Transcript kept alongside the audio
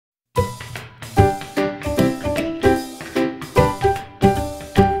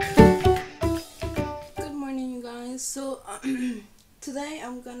Today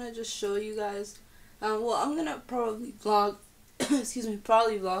I'm gonna just show you guys. Well, I'm gonna probably vlog. Excuse me,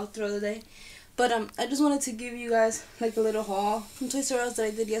 probably vlog throughout the day. But I just wanted to give you guys like a little haul from Toys R Us that I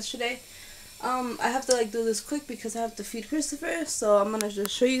did yesterday. I have to like do this quick because I have to feed Christopher. So I'm gonna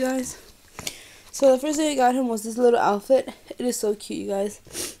just show you guys. So the first thing I got him was this little outfit. It is so cute, you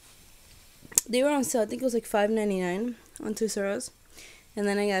guys. They were on sale. I think it was like $5.99 on Toys R Us. And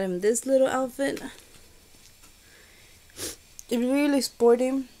then I got him this little outfit. It's really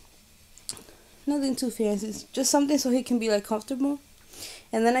sporty. Nothing too fancy. It's just something so he can be like comfortable.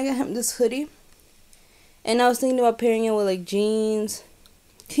 And then I got him this hoodie. And I was thinking about pairing it with like jeans.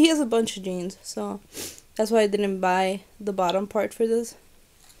 He has a bunch of jeans, so that's why I didn't buy the bottom part for this.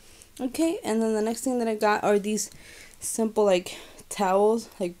 Okay, and then the next thing that I got are these simple like towels,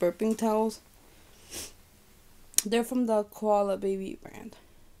 like burping towels. They're from the Koala Baby brand.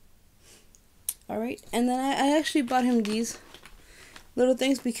 Alright, and then I actually bought him these little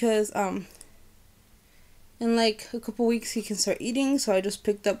things because in like a couple weeks he can start eating, so I just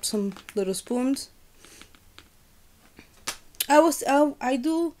picked up some little spoons. I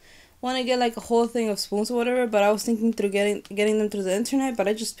do want to get like a whole thing of spoons or whatever, but I was thinking through getting them through the internet, but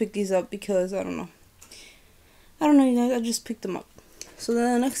I just picked these up because I don't know you guys, I just picked them up. So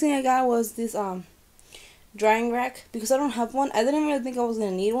then the next thing I got was this drying rack because I don't have one. I didn't really think I was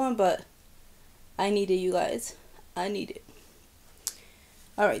gonna need one, but I need it, you guys. I need it.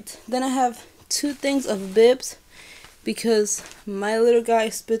 Alright, then I have two things of bibs because my little guy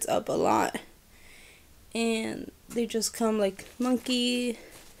spits up a lot. And they just come like monkey,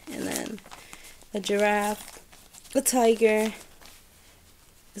 and then a giraffe, a tiger.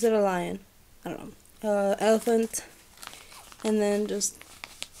 Is it a lion? I don't know. Elephant. And then just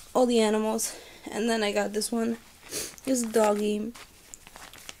all the animals. And then I got this one. It's a doggy.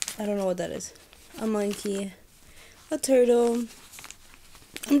 I don't know what that is. A monkey. A turtle.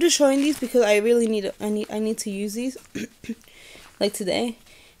 I'm just showing these because I really need I need to use these like today,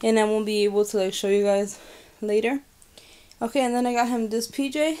 and I won't be able to like show you guys later. Okay, and then I got him this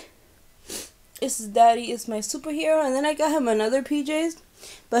PJ. It's Daddy is my superhero, and then I got him another PJs,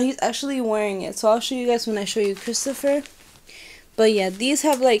 but he's actually wearing it. So I'll show you guys when I show you Christopher. But yeah, these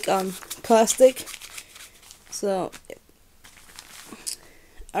have like plastic. So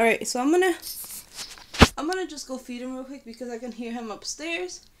alright, so I'm gonna just go feed him real quick because I can hear him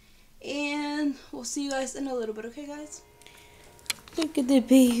upstairs, and we'll see you guys in a little bit, okay guys? Look at the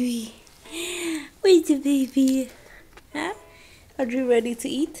baby. Where's the baby? Huh? Are you ready to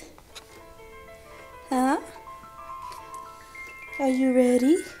eat? Huh? Are you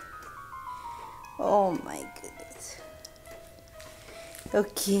ready? Oh my goodness.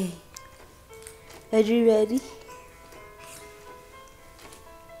 Okay. Are you ready?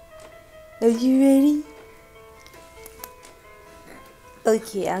 Are you ready?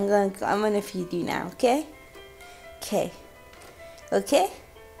 Okay, I'm gonna feed you now, okay? Okay. Okay?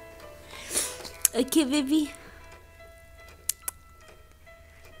 Okay, baby?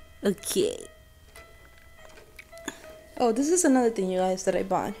 Okay. Oh, this is another thing, you guys, that I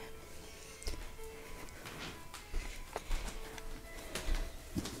bought.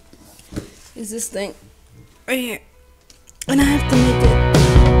 Is this thing right here. And I have to make it.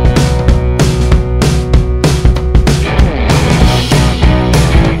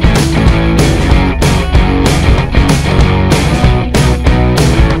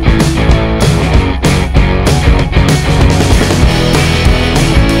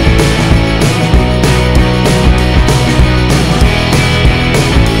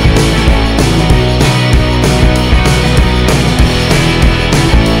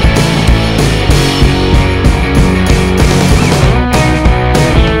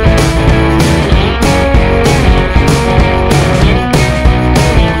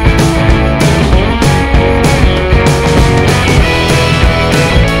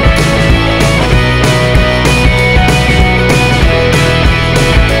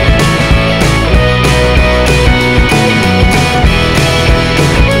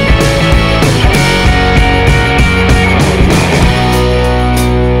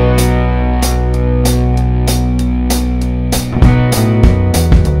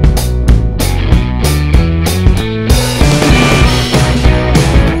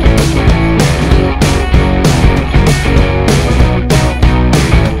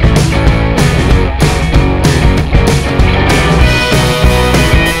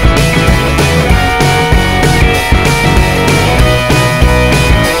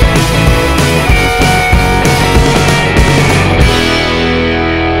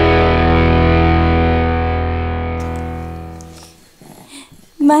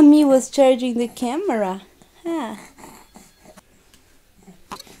 Mommy was charging the camera. Huh.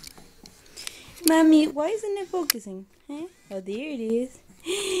 Mommy, why isn't it focusing? Huh? Oh, there it is.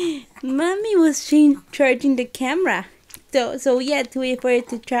 Mommy was charging the camera. So we had to wait for it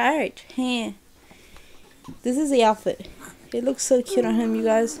to charge. Huh? This is the outfit. It looks so cute on him, you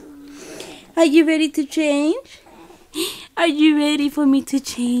guys. Are you ready to change? Are you ready for me to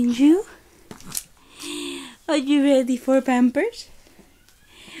change you? Are you ready for Pampers?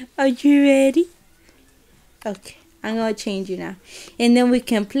 Are you ready? Okay, I'm gonna change you now. And then we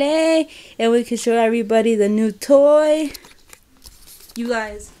can play and we can show everybody the new toy. You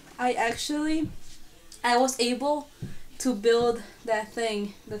guys, I was able to build that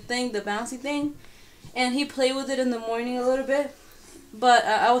thing, the bouncy thing. And he played with it in the morning a little bit. But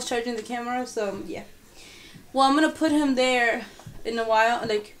I was charging the camera, so yeah. Well, I'm going to put him there in a while,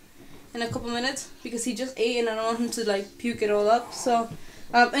 like in a couple minutes. Because he just ate and I don't want him to like puke it all up. So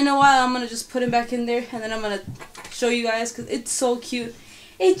in a while, I'm going to just put him back in there. And then I'm going to show you guys because it's so cute.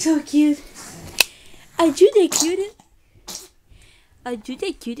 It's so cute. Are you the cutest? Are you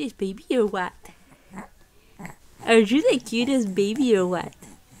the cutest baby or what? Are you the cutest baby or what?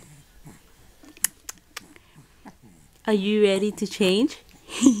 Are you ready to change?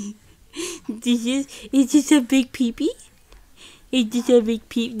 Is this a big peepee? Is this a big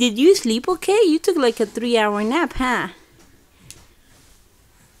peep? Did you sleep okay? You took like a 3-hour nap, huh?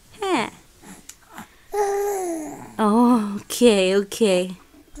 Huh? Oh, okay.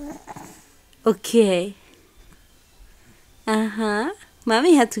 Okay. Uh-huh.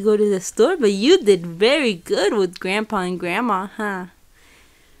 Mommy had to go to the store, but you did very good with Grandpa and Grandma, huh?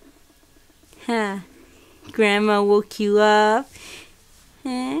 Huh? Grandma woke you up.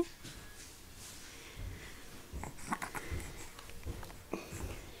 Huh?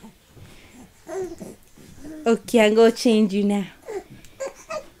 Okay, I'm gonna change you now.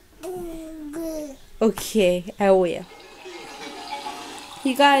 Okay, I will.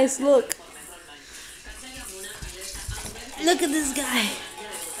 You guys, look. Look at this guy.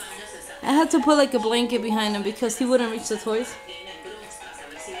 I had to put like a blanket behind him because he wouldn't reach the toys.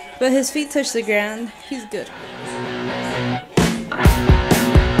 But his feet touch the ground. He's good.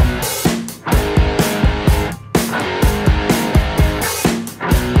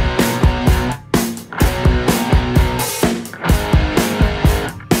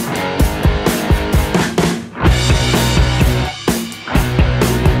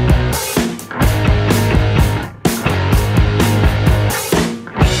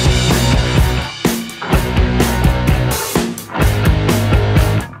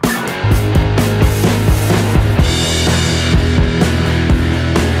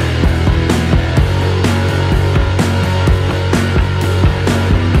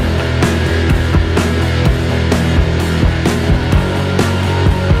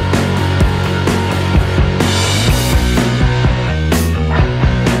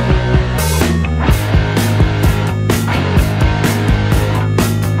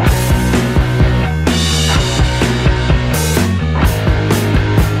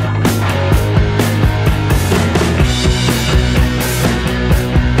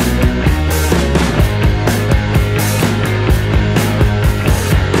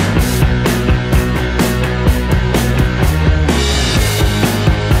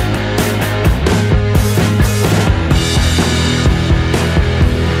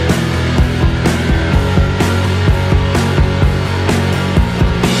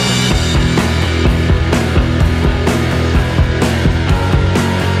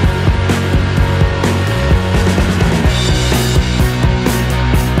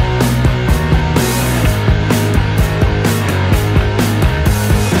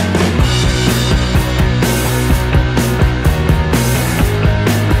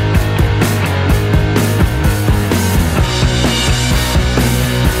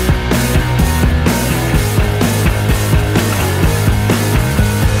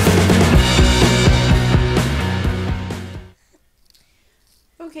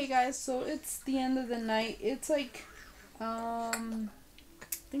 Okay guys, so it's the end of the night. It's like I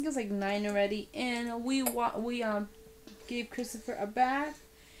think it's like 9 already, and we gave Christopher a bath.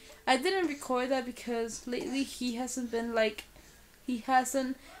 I didn't record that because lately he hasn't been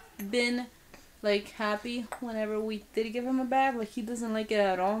happy whenever we did give him a bath. Like, he doesn't like it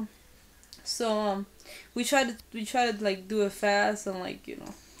at all. So we try to like do it fast and like, you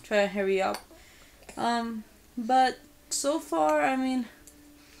know, try to hurry up. But so far, I mean,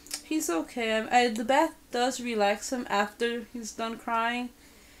 he's okay. The bath does relax him after he's done crying.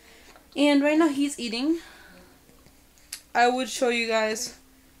 And right now he's eating. I would show you guys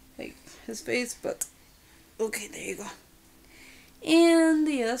like his face, but okay, there you go. And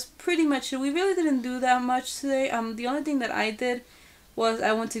yeah, that's pretty much it. We really didn't do that much today. The only thing that I did was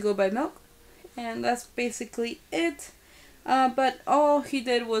I went to go buy milk, And that's basically it. But all he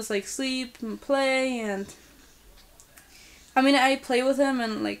did was like sleep and play, and I mean, I play with him,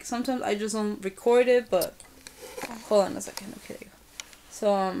 and like sometimes I just don't record it, but hold on a second. Okay, there you go.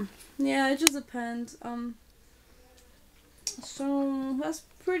 So yeah, it just depends. So that's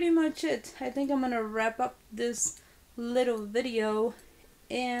pretty much it. I think I'm gonna wrap up this little video,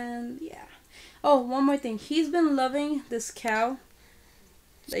 and yeah. Oh, one more thing. He's been loving this cow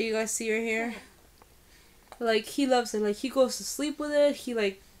that you guys see right here. Like, he loves it. Like, he goes to sleep with it. He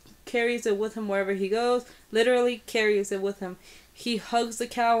like carries it with him wherever he goes. Literally carries it with him. He hugs the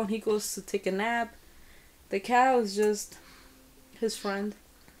cow when he goes to take a nap. The cow is just his friend.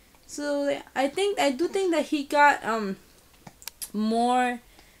 So I do think that he got more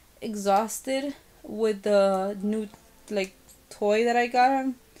exhausted with the new like toy that I got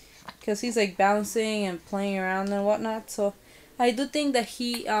him, because he's like bouncing and playing around and whatnot. So I do think that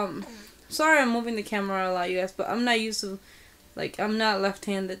he sorry I'm moving the camera a lot, you guys, but I'm not used to, like, I'm not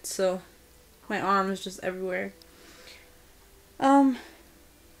left-handed, so my arm is just everywhere.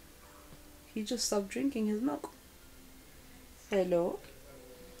 He just stopped drinking his milk. Hello.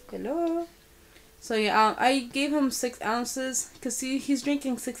 So yeah, I gave him 6 ounces, because he's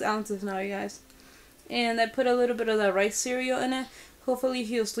drinking 6 ounces now, you guys. And I put a little bit of the rice cereal in it. Hopefully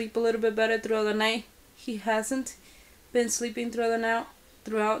he'll sleep a little bit better throughout the night. He hasn't been sleeping throughout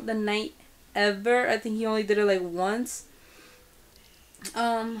the night ever. I think he only did it like once.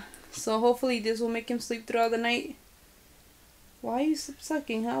 So hopefully this will make him sleep throughout the night. Why are you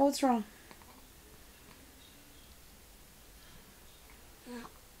sucking, huh? What's wrong?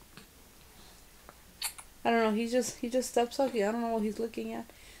 I don't know, he just stopped sucking. I don't know what he's looking at.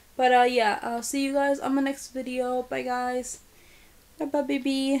 But yeah, I'll see you guys on my next video. Bye guys. Bye bye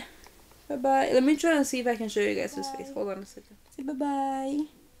baby. Bye bye. Let me try and see if I can show you guys his face. Hold on a second. Say bye bye.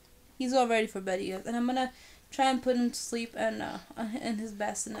 He's all ready for bed, you guys. And I'm gonna try and put him to sleep and in his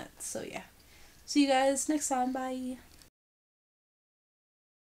bassinet. So yeah. See you guys next time. Bye.